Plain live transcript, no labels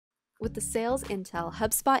With the SalesIntel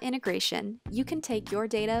HubSpot integration, you can take your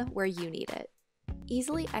data where you need it.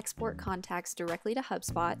 Easily export contacts directly to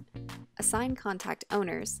HubSpot, assign contact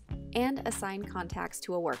owners, and assign contacts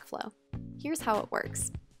to a workflow. Here's how it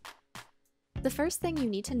works. The first thing you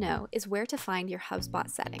need to know is where to find your HubSpot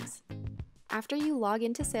settings. After you log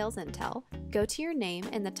into SalesIntel, go to your name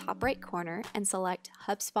in the top right corner and select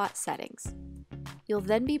HubSpot Settings. You'll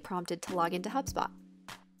then be prompted to log into HubSpot.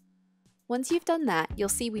 Once you've done that, you'll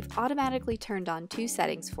see we've automatically turned on two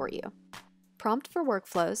settings for you: Prompt for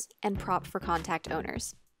Workflows and Prompt for Contact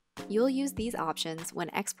Owners. You'll use these options when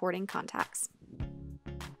exporting contacts.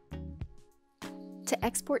 To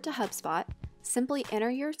export to HubSpot, simply enter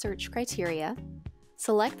your search criteria,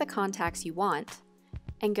 select the contacts you want,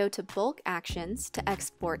 and go to Bulk Actions to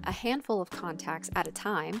export a handful of contacts at a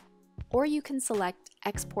time, or you can select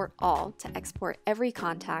Export All to export every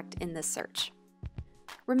contact in this search.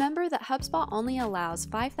 Remember that HubSpot only allows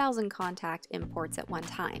 5,000 contact imports at one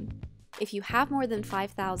time. If you have more than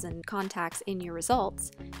 5,000 contacts in your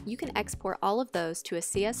results, you can export all of those to a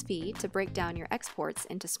CSV to break down your exports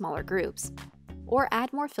into smaller groups, or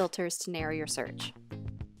add more filters to narrow your search.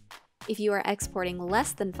 If you are exporting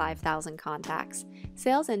less than 5,000 contacts,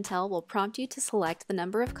 SalesIntel will prompt you to select the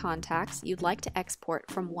number of contacts you'd like to export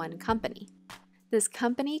from one company. This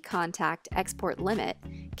company contact export limit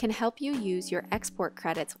can help you use your export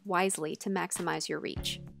credits wisely to maximize your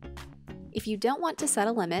reach. If you don't want to set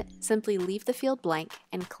a limit, simply leave the field blank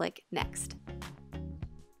and click Next.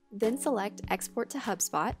 Then select Export to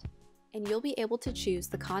HubSpot, and you'll be able to choose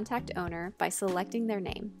the contact owner by selecting their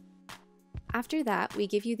name. After that, we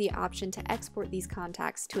give you the option to export these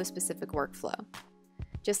contacts to a specific workflow.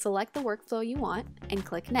 Just select the workflow you want and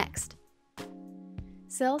click Next.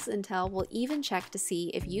 SalesIntel will even check to see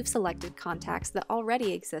if you've selected contacts that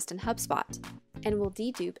already exist in HubSpot, and will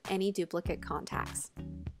dedupe any duplicate contacts.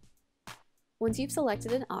 Once you've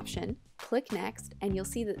selected an option, click Next, and you'll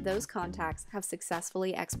see that those contacts have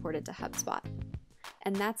successfully exported to HubSpot.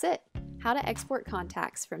 And that's it! How to export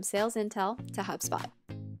contacts from SalesIntel to HubSpot.